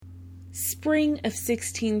Spring of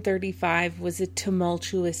 1635 was a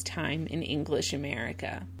tumultuous time in English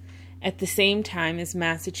America. At the same time as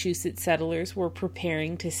Massachusetts settlers were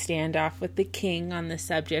preparing to stand off with the king on the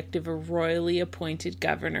subject of a royally appointed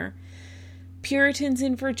governor, Puritans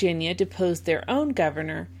in Virginia deposed their own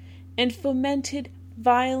governor and fomented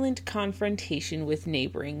violent confrontation with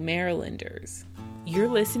neighboring Marylanders. You're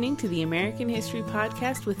listening to the American History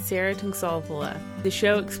Podcast with Sarah Tungsalvola, the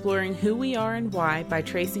show exploring who we are and why by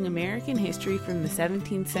tracing American history from the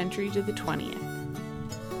 17th century to the 20th.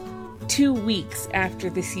 2 weeks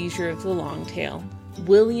after the seizure of the Longtail,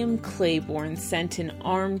 William Claiborne sent an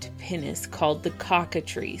armed pinnace called the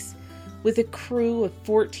Cockatrice, with a crew of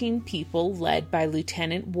 14 people led by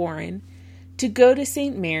Lieutenant Warren, to go to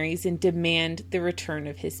St. Mary's and demand the return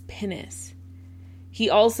of his pinnace. He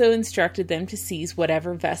also instructed them to seize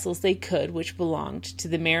whatever vessels they could which belonged to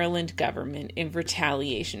the Maryland government in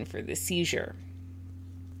retaliation for the seizure.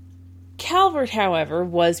 Calvert, however,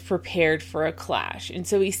 was prepared for a clash, and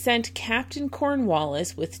so he sent Captain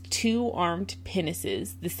Cornwallis with 2 armed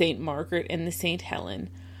pinnaces, the St. Margaret and the St. Helen,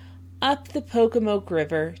 up the Pocomoke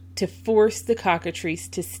River to force the Cockatrice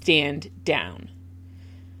to stand down.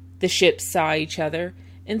 The ships saw each other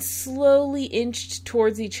and slowly inched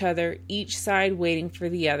towards each other, each side waiting for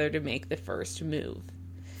the other to make the first move.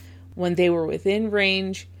 When they were within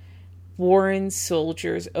range, Warren's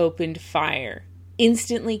soldiers opened fire,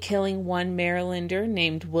 instantly killing one Marylander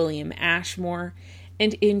named William Ashmore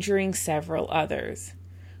and injuring several others.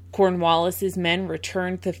 Cornwallis's men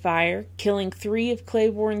returned the fire, killing 3 of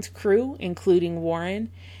Claiborne's crew, including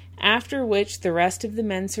Warren, after which the rest of the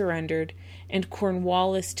men surrendered, and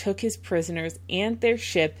Cornwallis took his prisoners and their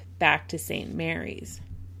ship back to St. Mary's.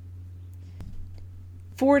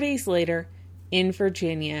 4 days later, in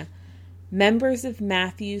Virginia, members of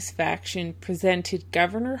Matthew's faction presented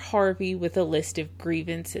Governor Harvey with a list of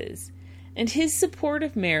grievances, and his support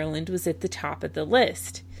of Maryland was at the top of the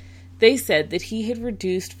list. They said that he had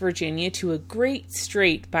reduced Virginia to a great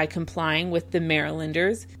strait by complying with the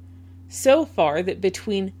Marylanders, so far that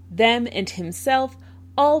between them and himself,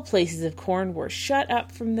 all places of corn were shut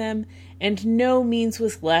up from them, and no means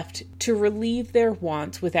was left to relieve their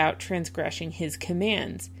wants without transgressing his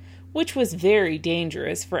commands, which was very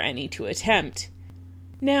dangerous for any to attempt.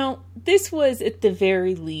 Now, this was at the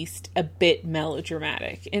very least a bit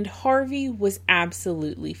melodramatic, and Harvey was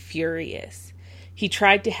absolutely furious. He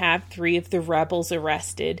tried to have 3 of the rebels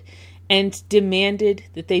arrested and demanded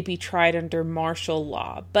that they be tried under martial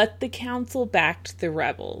law, but the council backed the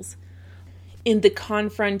rebels. In the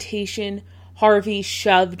confrontation, Harvey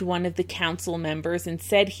shoved one of the council members and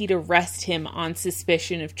said he'd arrest him on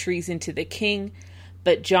suspicion of treason to the king,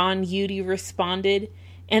 but John Udy responded,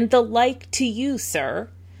 "And the like to you, sir."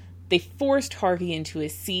 They forced Harvey into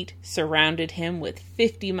his seat, surrounded him with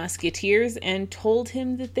 50 musketeers, and told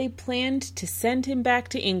him that they planned to send him back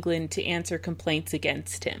to England to answer complaints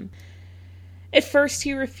against him. At first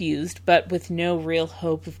he refused, but with no real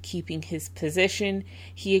hope of keeping his position,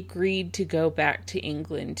 he agreed to go back to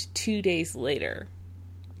England 2 days later.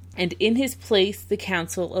 And in his place, the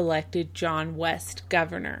council elected John West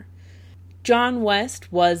governor. John West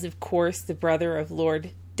was, of course, the brother of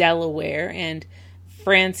Lord Delaware and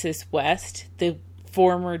Francis West, the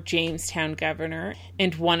former Jamestown governor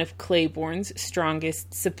and one of Claiborne's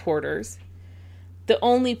strongest supporters. The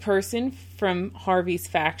only person from Harvey's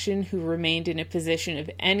faction who remained in a position of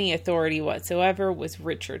any authority whatsoever was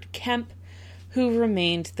Richard Kemp, who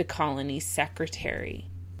remained the colony's secretary.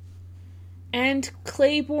 And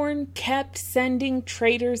Claiborne kept sending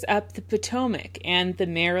traders up the Potomac, and the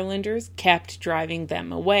Marylanders kept driving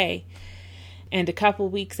them away. And a couple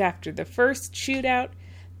weeks after the first shootout,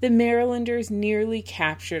 the Marylanders nearly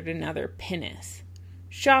captured another pinnace.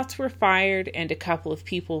 Shots were fired, and a couple of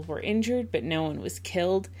people were injured, but no one was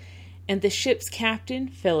killed, and the ship's captain,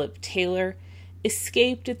 Philip Taylor,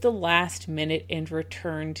 escaped at the last minute and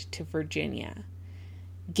returned to Virginia.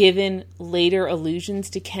 Given later allusions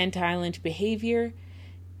to Kent Island behavior,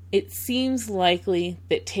 it seems likely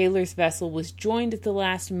that Taylor's vessel was joined at the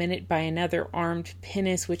last minute by another armed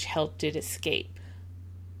pinnace which helped it escape.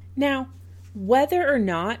 Now, whether or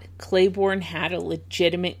not Claiborne had a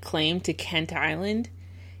legitimate claim to Kent Island,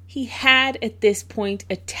 he had at this point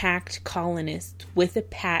attacked colonists with a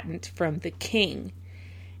patent from the king,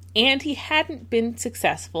 and he hadn't been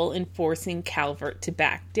successful in forcing Calvert to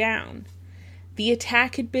back down. The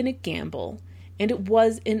attack had been a gamble, and it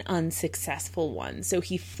was an unsuccessful one, so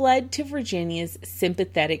he fled to Virginia's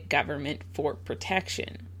sympathetic government for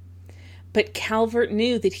protection. But Calvert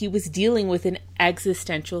knew that he was dealing with an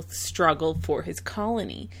existential struggle for his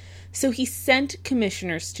colony, So he sent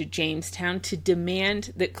commissioners to Jamestown to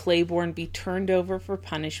demand that Claiborne be turned over for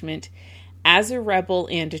punishment as a rebel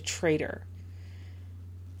and a traitor.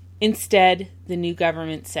 Instead, the new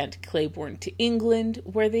government sent Claiborne to England,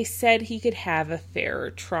 where they said he could have a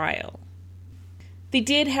fairer trial. They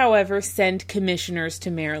did, however, send commissioners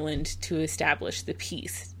to Maryland to establish the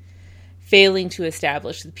peace. Failing to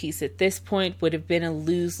establish the peace at this point would have been a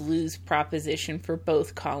lose-lose proposition for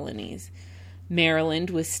both colonies.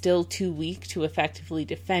 Maryland was still too weak to effectively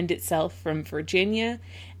defend itself from Virginia,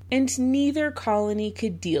 and neither colony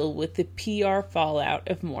could deal with the PR fallout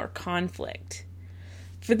of more conflict.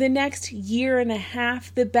 For the next year and a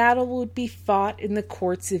half, the battle would be fought in the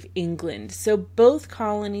courts of England, so both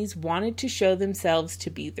colonies wanted to show themselves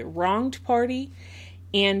to be the wronged party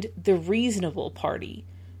and the reasonable party,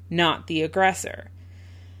 not the aggressor.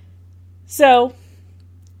 So,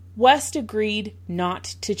 West agreed not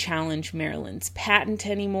to challenge Maryland's patent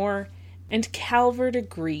anymore, and Calvert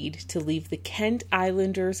agreed to leave the Kent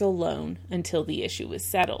Islanders alone until the issue was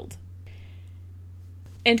settled.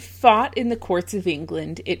 And fought in the courts of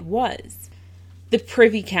England it was. The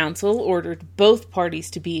Privy Council ordered both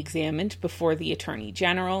parties to be examined before the Attorney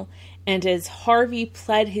General, and as Harvey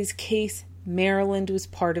pled his case, Maryland was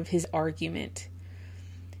part of his argument.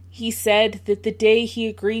 He said that the day he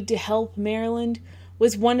agreed to help Maryland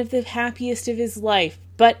was one of the happiest of his life,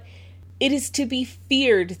 but it is to be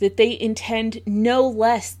feared that they intend no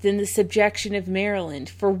less than the subjection of Maryland,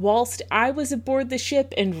 for whilst I was aboard the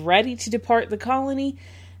ship and ready to depart the colony,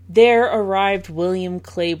 there arrived William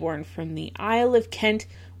Claiborne from the Isle of Kent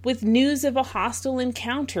with news of a hostile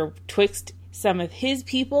encounter twixt some of his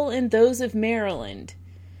people and those of Maryland.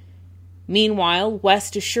 Meanwhile,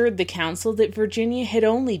 West assured the council that Virginia had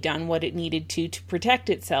only done what it needed to protect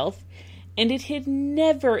itself, and it had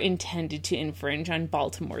never intended to infringe on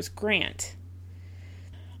Baltimore's grant.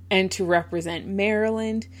 And to represent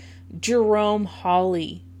Maryland, Jerome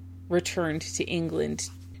Hawley returned to England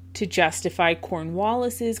to justify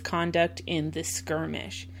Cornwallis's conduct in the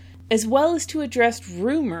skirmish, as well as to address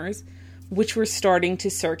rumors which were starting to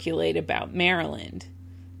circulate about Maryland.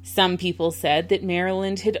 Some people said that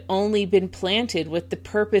Maryland had only been planted with the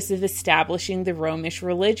purpose of establishing the Romish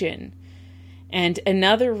religion. And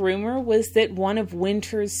another rumor was that one of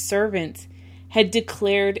Winter's servants had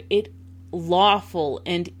declared it lawful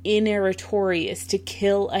and ineritorious to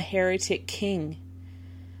kill a heretic king.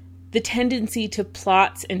 The tendency to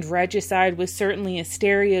plots and regicide was certainly a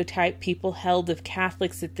stereotype people held of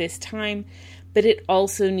Catholics at this time, but it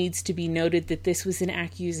also needs to be noted that this was an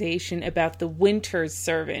accusation about the Winter's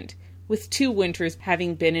servant, with 2 Winters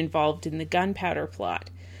having been involved in the gunpowder plot.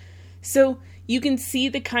 So you can see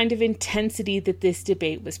the kind of intensity that this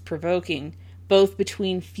debate was provoking, both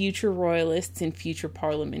between future royalists and future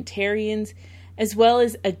parliamentarians, as well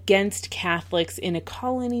as against Catholics in a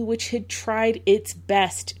colony which had tried its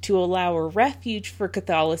best to allow a refuge for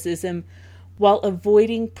Catholicism while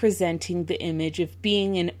avoiding presenting the image of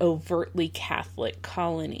being an overtly Catholic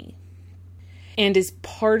colony. And as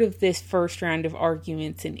part of this first round of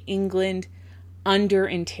arguments in England, under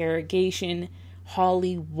interrogation,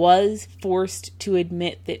 Hawley was forced to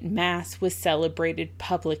admit that Mass was celebrated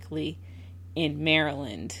publicly in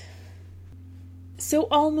Maryland. So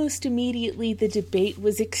almost immediately the debate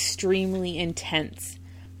was extremely intense,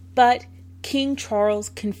 but King Charles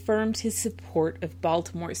confirmed his support of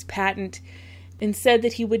Baltimore's patent and said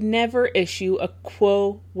that he would never issue a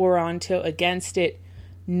quo warranto against it,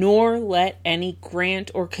 nor let any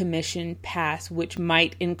grant or commission pass which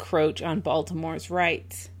might encroach on Baltimore's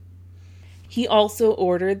rights. He also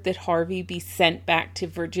ordered that Harvey be sent back to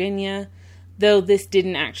Virginia, though this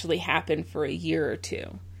didn't actually happen for a year or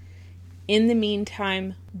 2. In the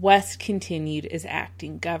meantime, West continued as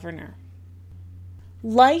acting governor.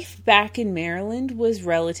 Life back in Maryland was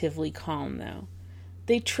relatively calm, though.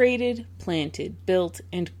 They traded, planted, built,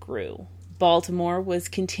 and grew. Baltimore was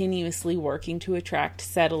continuously working to attract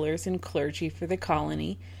settlers and clergy for the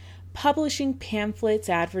colony, publishing pamphlets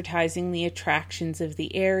advertising the attractions of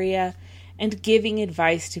the area, and giving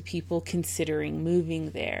advice to people considering moving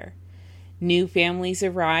there. New families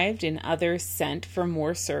arrived and others sent for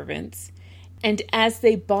more servants, and as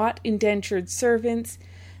they bought indentured servants,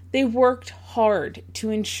 they worked hard to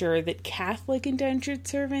ensure that Catholic indentured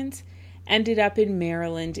servants ended up in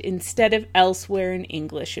Maryland instead of elsewhere in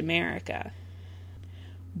English America.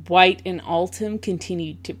 White and Altham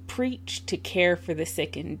continued to preach, to care for the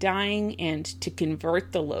sick and dying, and to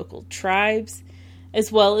convert the local tribes, as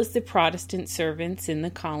well as the Protestant servants in the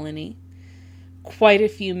colony. Quite a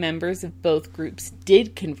few members of both groups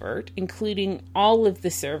did convert, including all of the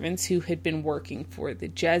servants who had been working for the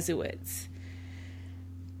Jesuits.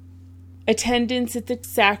 Attendance at the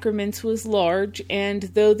sacraments was large, and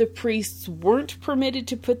though the priests weren't permitted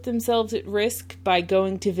to put themselves at risk by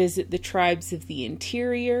going to visit the tribes of the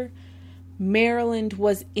interior, Maryland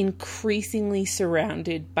was increasingly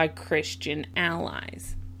surrounded by Christian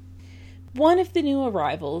allies. One of the new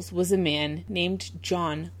arrivals was a man named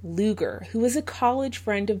John Lugar, who was a college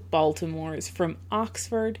friend of Baltimore's from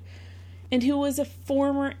Oxford, and who was a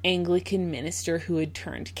former Anglican minister who had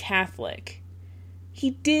turned Catholic.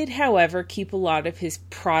 He did, however, keep a lot of his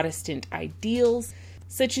Protestant ideals,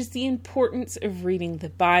 such as the importance of reading the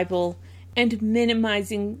Bible and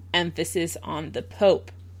minimizing emphasis on the Pope.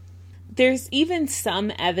 There's even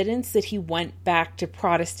some evidence that he went back to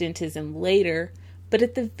Protestantism later, but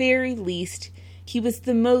at the very least, he was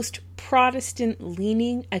the most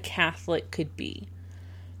Protestant-leaning a Catholic could be,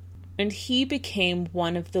 and he became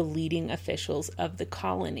one of the leading officials of the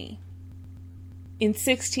colony. In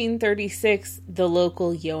 1636, the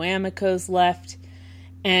local Yoamacos left,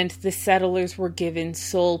 and the settlers were given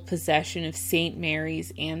sole possession of St.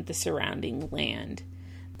 Mary's and the surrounding land.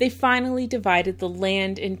 They finally divided the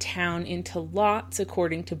land and town into lots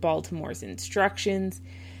according to Baltimore's instructions,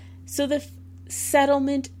 so the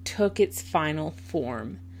settlement took its final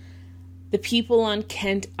form. The people on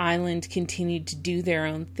Kent Island continued to do their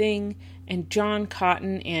own thing, and John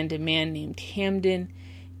Cotton and a man named Hamden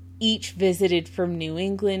each visited from New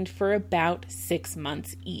England for about 6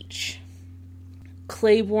 months each.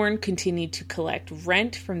 Claiborne continued to collect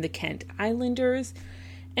rent from the Kent Islanders,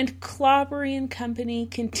 and Clobbery and Company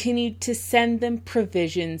continued to send them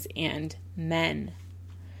provisions and men.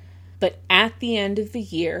 But at the end of the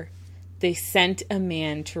year, they sent a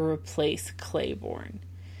man to replace Claiborne.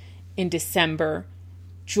 In December,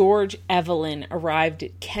 George Evelyn arrived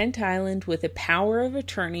at Kent Island with a power of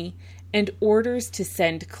attorney and orders to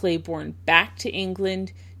send Claiborne back to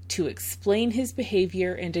England to explain his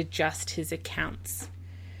behavior and adjust his accounts.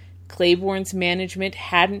 Claiborne's management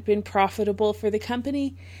hadn't been profitable for the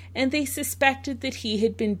company, and they suspected that he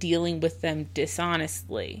had been dealing with them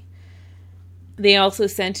dishonestly. They also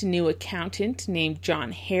sent a new accountant named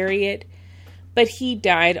John Harriet, but he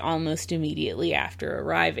died almost immediately after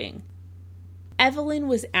arriving. Evelyn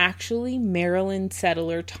was actually Maryland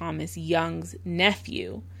settler Thomas Young's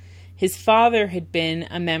nephew. His father had been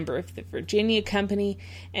a member of the Virginia Company,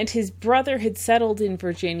 and his brother had settled in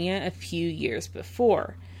Virginia a few years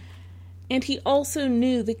before. And he also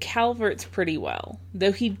knew the Calverts pretty well,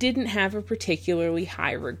 though he didn't have a particularly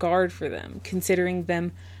high regard for them, considering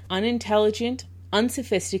them unintelligent,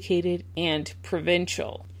 unsophisticated, and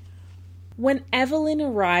provincial. When Evelyn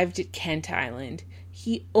arrived at Kent Island,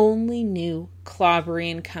 he only knew Clobbery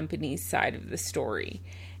and Company's side of the story,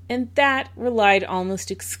 and that relied almost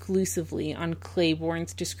exclusively on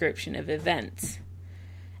Claiborne's description of events.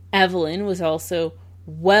 Evelyn was also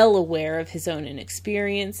well aware of his own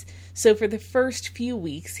inexperience, so for the first few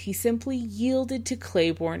weeks he simply yielded to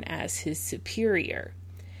Claiborne as his superior.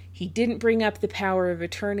 He didn't bring up the power of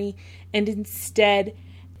attorney, and instead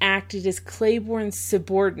acted as Claiborne's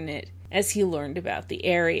subordinate as he learned about the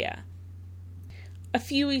area. A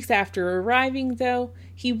few weeks after arriving, though,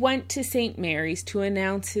 he went to St. Mary's to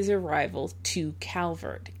announce his arrival to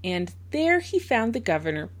Calvert, and there he found the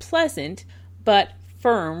governor pleasant, but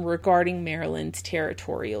firm regarding Maryland's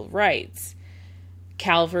territorial rights.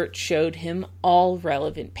 Calvert showed him all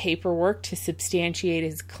relevant paperwork to substantiate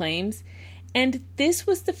his claims, and this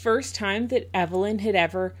was the first time that Evelyn had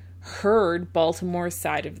ever heard Baltimore's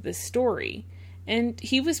side of the story, and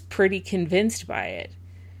he was pretty convinced by it.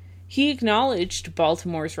 He acknowledged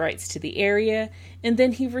Baltimore's rights to the area, and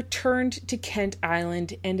then he returned to Kent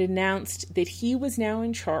Island and announced that he was now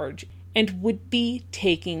in charge and would be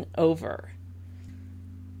taking over.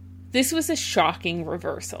 This was a shocking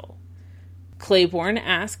reversal. Claiborne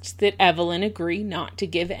asked that Evelyn agree not to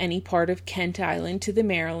give any part of Kent Island to the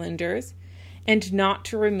Marylanders, and not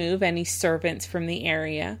to remove any servants from the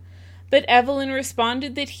area, but Evelyn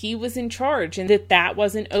responded that he was in charge and that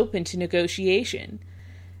wasn't open to negotiation.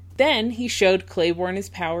 Then he showed Claiborne his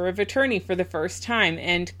power of attorney for the first time,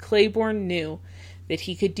 and Claiborne knew that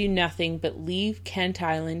he could do nothing but leave Kent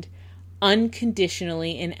Island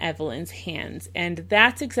unconditionally in Evelyn's hands, and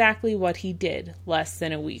that's exactly what he did less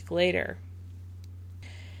than a week later.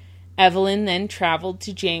 Evelyn then traveled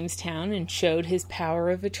to Jamestown and showed his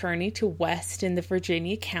power of attorney to West and the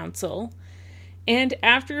Virginia Council, and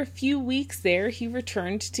after a few weeks there, he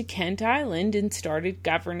returned to Kent Island and started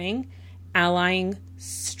governing, allying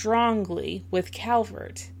strongly with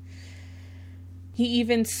Calvert. He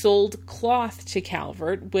even sold cloth to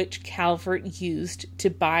Calvert, which Calvert used to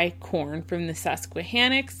buy corn from the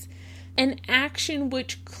Susquehannocks, an action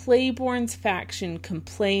which Claiborne's faction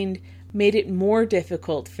complained made it more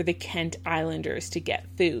difficult for the Kent Islanders to get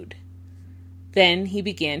food. Then he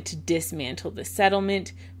began to dismantle the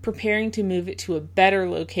settlement, preparing to move it to a better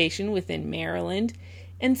location within Maryland,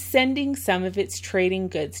 and sending some of its trading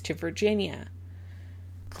goods to Virginia.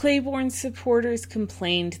 Claiborne's supporters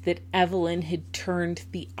complained that Evelyn had turned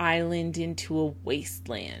the island into a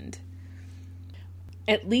wasteland.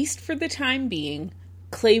 At least for the time being,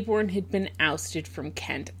 Claiborne had been ousted from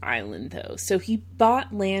Kent Island, though, so he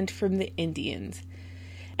bought land from the Indians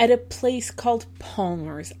at a place called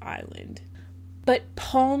Palmer's Island. But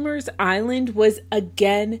Palmer's Island was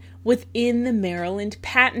again within the Maryland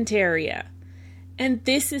patent area. And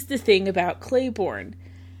this is the thing about Claiborne.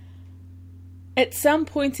 At some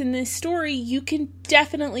points in this story, you can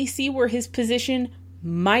definitely see where his position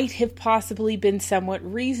might have possibly been somewhat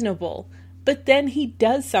reasonable. But then he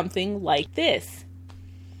does something like this.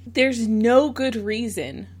 There's no good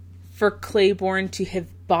reason for Claiborne to have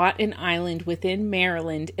bought an island within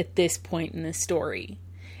Maryland at this point in the story.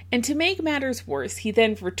 And to make matters worse, he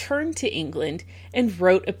then returned to England and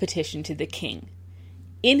wrote a petition to the king.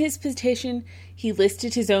 In his petition, he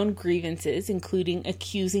listed his own grievances, including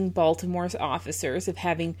accusing Baltimore's officers of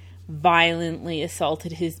having violently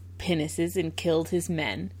assaulted his pinnaces and killed his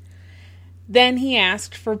men. Then he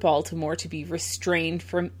asked for Baltimore to be restrained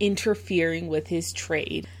from interfering with his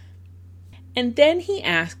trade. And then he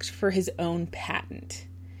asked for his own patent.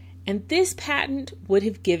 And this patent would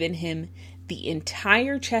have given him the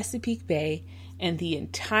entire Chesapeake Bay and the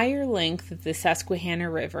entire length of the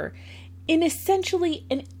Susquehanna River in essentially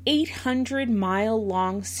an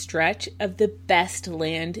 800-mile-long stretch of the best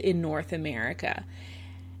land in North America,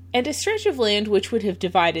 and a stretch of land which would have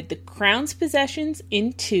divided the Crown's possessions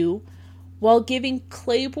in two, while giving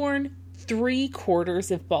Claiborne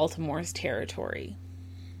 3/4 of Baltimore's territory.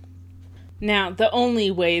 Now, the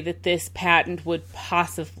only way that this patent would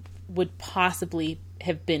possibly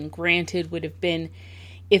have been granted would have been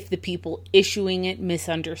if the people issuing it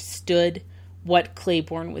misunderstood what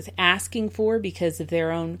Claiborne was asking for because of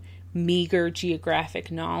their own meager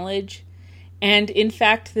geographic knowledge. And in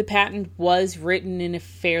fact, the patent was written in a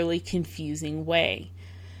fairly confusing way.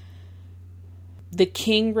 The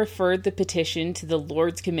king referred the petition to the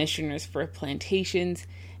Lords Commissioners for Plantations,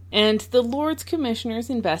 and the Lords Commissioners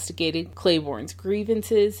investigated Claiborne's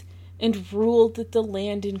grievances and ruled that the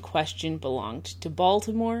land in question belonged to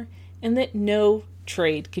Baltimore and that no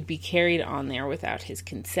trade could be carried on there without his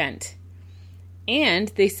consent. And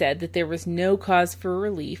they said that there was no cause for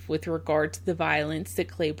relief with regard to the violence that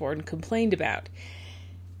Claiborne complained about.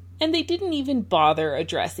 And they didn't even bother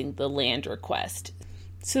addressing the land request.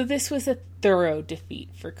 So this was a thorough defeat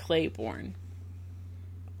for Claiborne.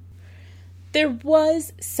 There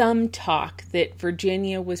was some talk that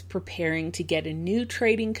Virginia was preparing to get a new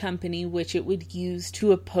trading company which it would use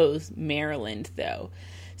to oppose Maryland, though.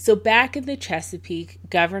 So back in the Chesapeake,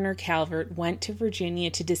 Governor Calvert went to Virginia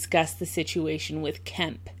to discuss the situation with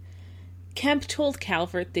Kemp. Kemp told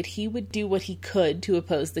Calvert that he would do what he could to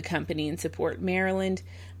oppose the company and support Maryland,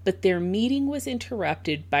 but their meeting was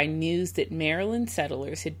interrupted by news that Maryland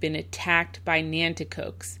settlers had been attacked by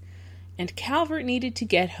Nanticokes, and Calvert needed to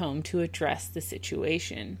get home to address the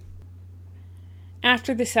situation.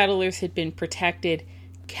 After the settlers had been protected,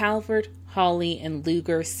 Calvert, Hawley, and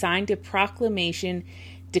Lugar signed a proclamation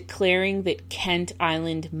declaring that Kent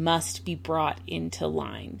Island must be brought into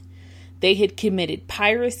line. They had committed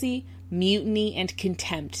piracy, mutiny, and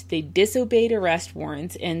contempt. They disobeyed arrest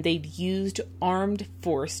warrants, and they'd used armed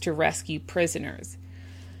force to rescue prisoners.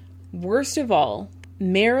 Worst of all,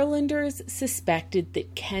 Marylanders suspected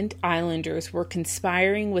that Kent Islanders were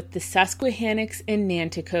conspiring with the Susquehannocks and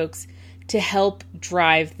Nanticokes to help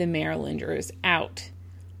drive the Marylanders out.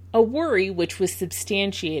 A worry which was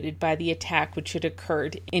substantiated by the attack which had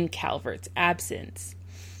occurred in Calvert's absence.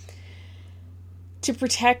 To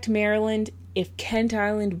protect Maryland, if Kent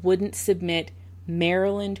Island wouldn't submit,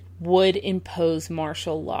 Maryland would impose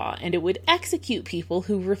martial law, and it would execute people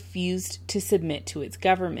who refused to submit to its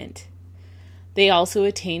government. They also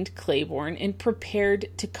attainted Claiborne and prepared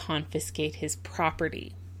to confiscate his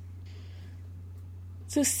property.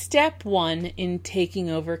 So step one in taking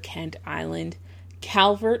over Kent Island,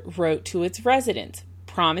 Calvert wrote to its residents,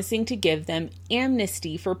 promising to give them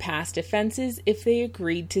amnesty for past offenses if they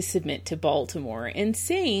agreed to submit to Baltimore, and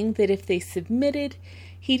saying that if they submitted,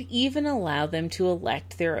 he'd even allow them to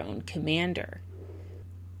elect their own commander.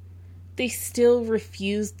 They still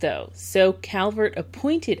refused, though, so Calvert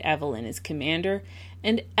appointed Evelyn as commander,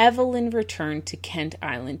 and Evelyn returned to Kent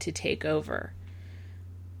Island to take over.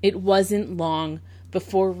 It wasn't long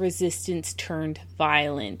before resistance turned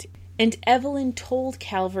violent, and Evelyn told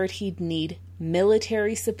Calvert he'd need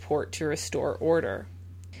military support to restore order.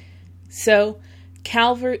 So,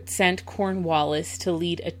 Calvert sent Cornwallis to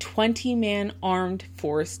lead a 20-man armed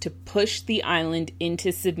force to push the island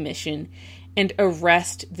into submission and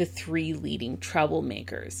arrest the 3 leading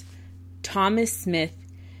troublemakers, Thomas Smith,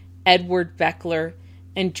 Edward Beckler,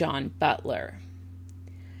 and John Butler.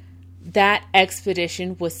 That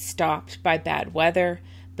expedition was stopped by bad weather,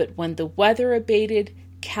 but when the weather abated,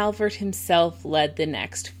 Calvert himself led the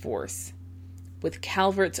next force. With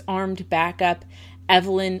Calvert's armed backup,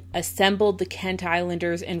 Evelyn assembled the Kent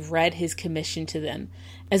Islanders and read his commission to them,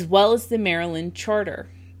 as well as the Maryland Charter.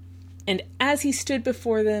 And as he stood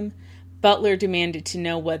before them, Butler demanded to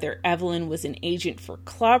know whether Evelyn was an agent for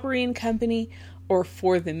Clobbery and Company or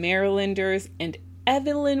for the Marylanders, and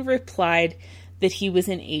Evelyn replied that he was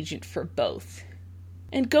an agent for both.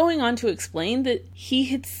 And going on to explain that he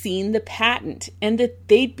had seen the patent and that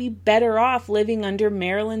they'd be better off living under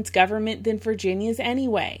Maryland's government than Virginia's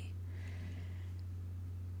anyway.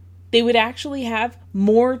 They would actually have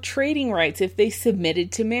more trading rights if they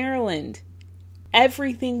submitted to Maryland.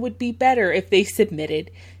 Everything would be better if they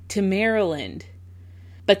submitted to Maryland.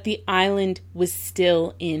 But the island was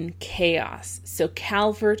still in chaos, so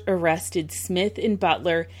Calvert arrested Smith and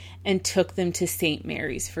Butler and took them to St.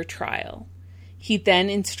 Mary's for trial. He then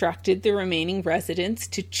instructed the remaining residents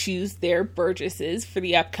to choose their burgesses for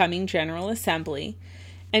the upcoming General Assembly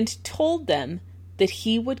and told them that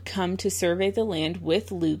he would come to survey the land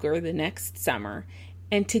with Lugar the next summer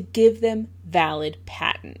and to give them valid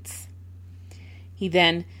patents. He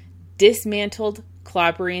then dismantled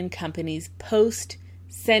Clobbery and Company's post,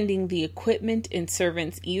 sending the equipment and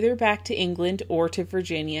servants either back to England or to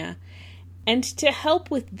Virginia, and to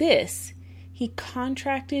help with this, he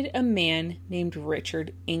contracted a man named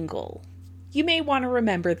Richard Ingle. You may want to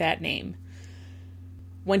remember that name.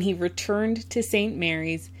 When he returned to St.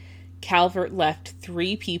 Mary's, Calvert left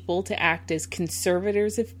 3 people to act as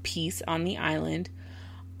conservators of peace on the island,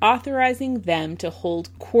 authorizing them to hold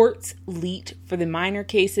courts leet for the minor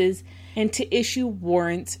cases and to issue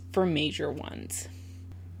warrants for major ones.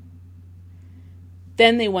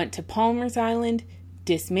 Then they went to Palmer's Island,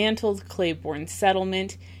 dismantled Claiborne's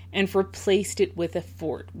settlement, and replaced it with a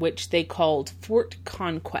fort, which they called Fort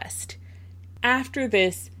Conquest. After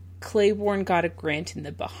this, Claiborne got a grant in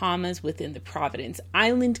the Bahamas within the Providence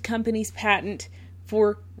Island Company's patent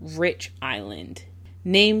for Rich Island,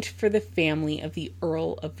 named for the family of the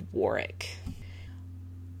Earl of Warwick.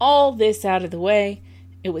 All this out of the way,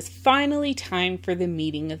 it was finally time for the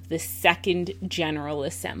meeting of the Second General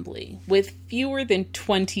Assembly, with fewer than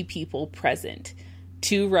 20 people present,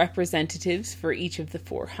 2 representatives for each of the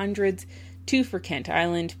 400s, 2 for Kent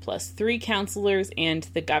Island, plus 3 councilors and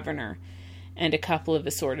the governor, and a couple of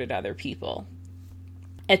assorted other people.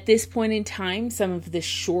 At this point in time, some of the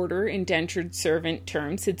shorter indentured servant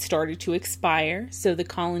terms had started to expire, so the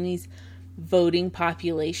colony's voting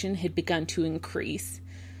population had begun to increase.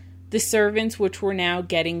 The servants, which were now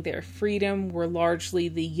getting their freedom, were largely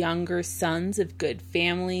the younger sons of good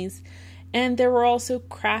families, and there were also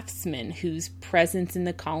craftsmen whose presence in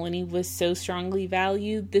the colony was so strongly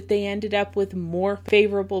valued that they ended up with more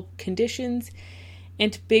favorable conditions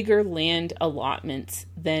and bigger land allotments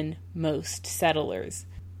than most settlers.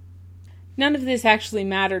 None of this actually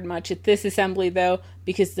mattered much at this assembly, though,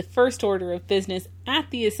 because the first order of business at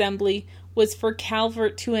the assembly was for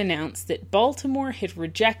Calvert to announce that Baltimore had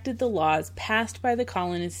rejected the laws passed by the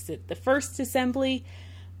colonists at the first assembly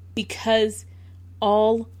because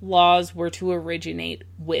all laws were to originate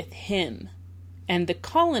with him, and the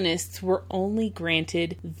colonists were only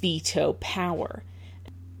granted veto power.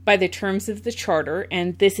 By the terms of the charter,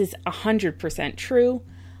 and this is 100% true,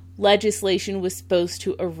 legislation was supposed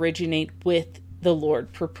to originate with the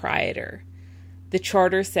Lord Proprietor. The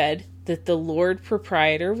charter said that the Lord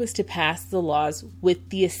Proprietor was to pass the laws with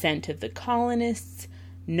the assent of the colonists,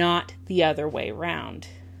 not the other way round.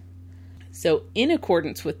 So, in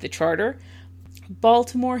accordance with the charter,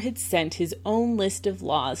 Baltimore had sent his own list of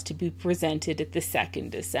laws to be presented at the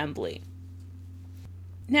Second Assembly.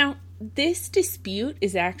 Now, this dispute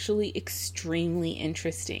is actually extremely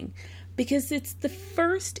interesting because it's the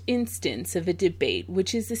first instance of a debate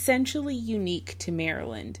which is essentially unique to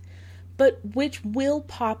Maryland, but which will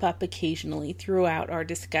pop up occasionally throughout our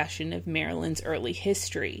discussion of Maryland's early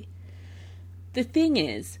history. The thing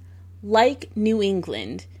is, like New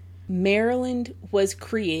England, Maryland was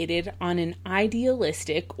created on an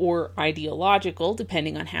idealistic or ideological,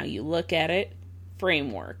 depending on how you look at it,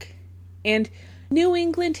 framework. And New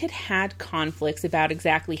England had had conflicts about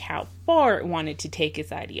exactly how far it wanted to take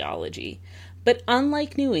its ideology. But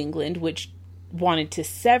unlike New England, which wanted to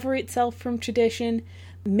sever itself from tradition,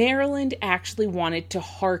 Maryland actually wanted to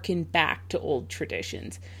hearken back to old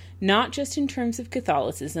traditions, not just in terms of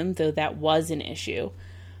Catholicism, though that was an issue,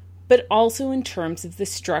 but also in terms of the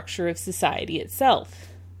structure of society itself.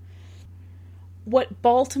 What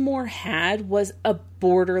Baltimore had was a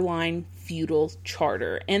borderline feudal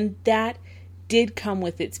charter, and that did come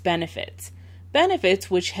with its benefits. Benefits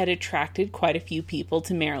which had attracted quite a few people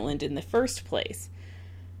to Maryland in the first place.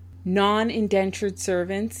 Non-indentured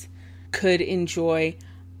servants could enjoy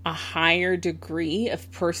a higher degree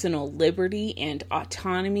of personal liberty and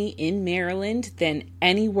autonomy in Maryland than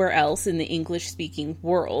anywhere else in the English-speaking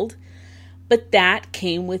world, but that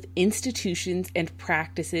came with institutions and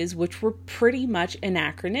practices which were pretty much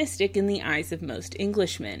anachronistic in the eyes of most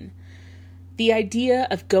Englishmen. The idea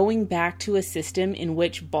of going back to a system in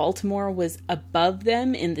which Baltimore was above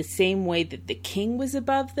them in the same way that the king was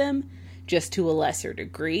above them, just to a lesser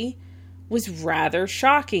degree, was rather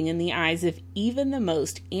shocking in the eyes of even the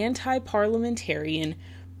most anti-parliamentarian,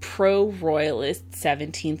 pro-royalist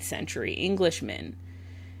 17th century Englishmen.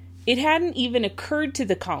 It hadn't even occurred to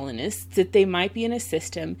the colonists that they might be in a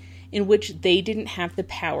system in which they didn't have the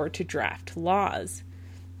power to draft laws.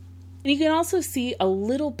 And you can also see a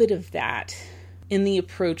little bit of that in the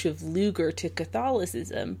approach of Lugar to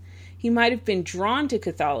Catholicism. He might have been drawn to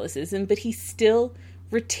Catholicism, but he still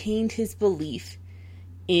retained his belief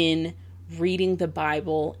in reading the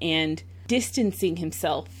Bible and distancing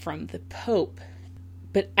himself from the Pope.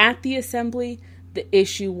 But at the assembly, the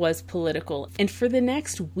issue was political, and for the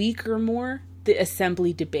next week or more, the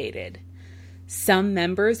assembly debated. Some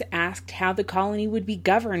members asked how the colony would be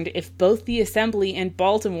governed if both the assembly and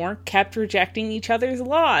Baltimore kept rejecting each other's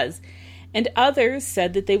laws, and others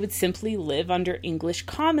said that they would simply live under English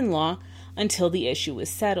common law until the issue was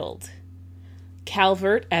settled.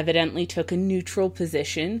 Calvert evidently took a neutral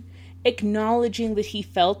position, acknowledging that he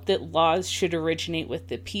felt that laws should originate with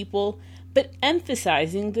the people, but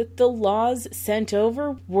emphasizing that the laws sent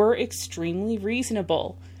over were extremely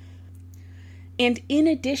reasonable. And in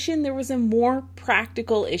addition, there was a more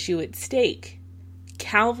practical issue at stake.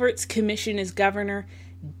 Calvert's commission as governor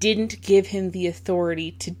didn't give him the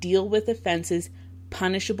authority to deal with offenses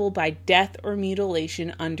punishable by death or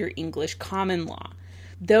mutilation under English common law,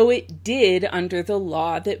 though it did under the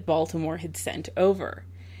law that Baltimore had sent over.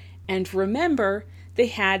 And remember, they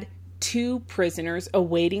had 2 prisoners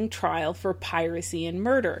awaiting trial for piracy and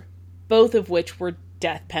murder, both of which were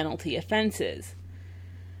death penalty offenses.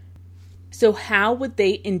 So how would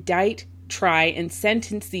they indict, try, and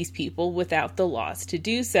sentence these people without the laws to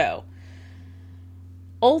do so?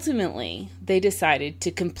 Ultimately, they decided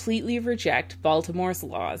to completely reject Baltimore's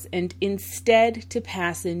laws and instead to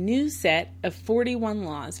pass a new set of 41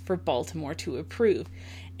 laws for Baltimore to approve.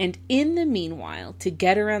 And in the meanwhile, to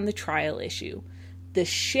get around the trial issue, the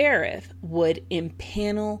sheriff would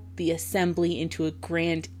impanel the assembly into a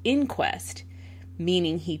grand inquest,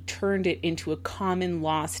 meaning he turned it into a common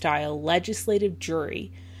law-style legislative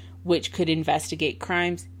jury, which could investigate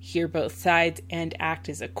crimes, hear both sides, and act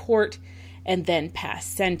as a court, and then pass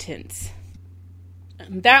sentence.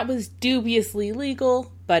 That was dubiously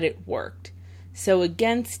legal, but it worked. So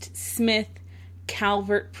against Smith,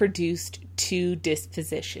 Calvert produced 2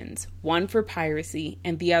 dispositions, one for piracy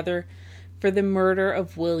and the other for the murder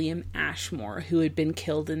of William Ashmore, who had been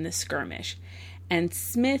killed in the skirmish, and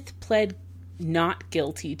Smith pled not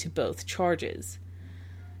guilty to both charges.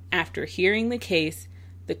 After hearing the case,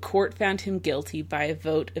 the court found him guilty by a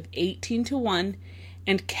vote of 18-1,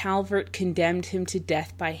 and Calvert condemned him to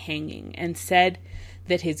death by hanging and said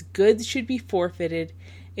that his goods should be forfeited,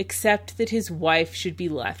 except that his wife should be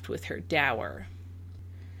left with her dower.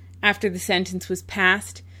 After the sentence was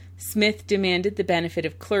passed, Smith demanded the benefit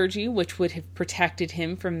of clergy, which would have protected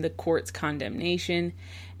him from the court's condemnation,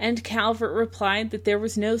 and Calvert replied that there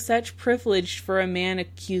was no such privilege for a man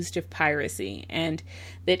accused of piracy, and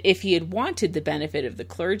that if he had wanted the benefit of the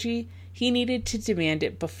clergy, he needed to demand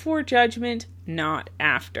it before judgment, not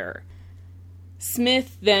after.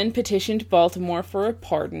 Smith then petitioned Baltimore for a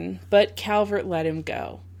pardon, but Calvert let him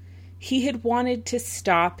go. He had wanted to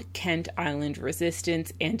stop Kent Island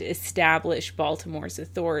resistance and establish Baltimore's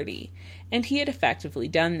authority, and he had effectively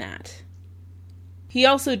done that. He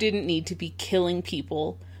also didn't need to be killing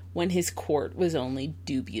people when his court was only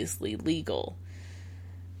dubiously legal.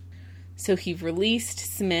 So he released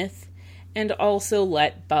Smith and also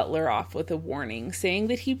let Butler off with a warning, saying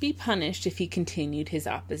that he'd be punished if he continued his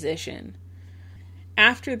opposition.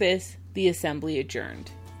 After this, the assembly adjourned,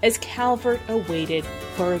 as Calvert awaited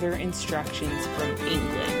further instructions from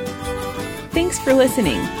England. Thanks for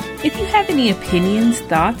listening. If you have any opinions,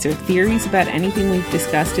 thoughts, or theories about anything we've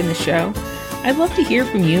discussed in the show, I'd love to hear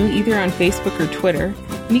from you either on Facebook or Twitter.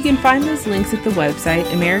 And you can find those links at the website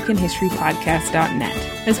AmericanHistoryPodcast.net,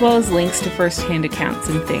 as well as links to first-hand accounts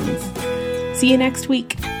and things. See you next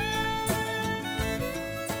week.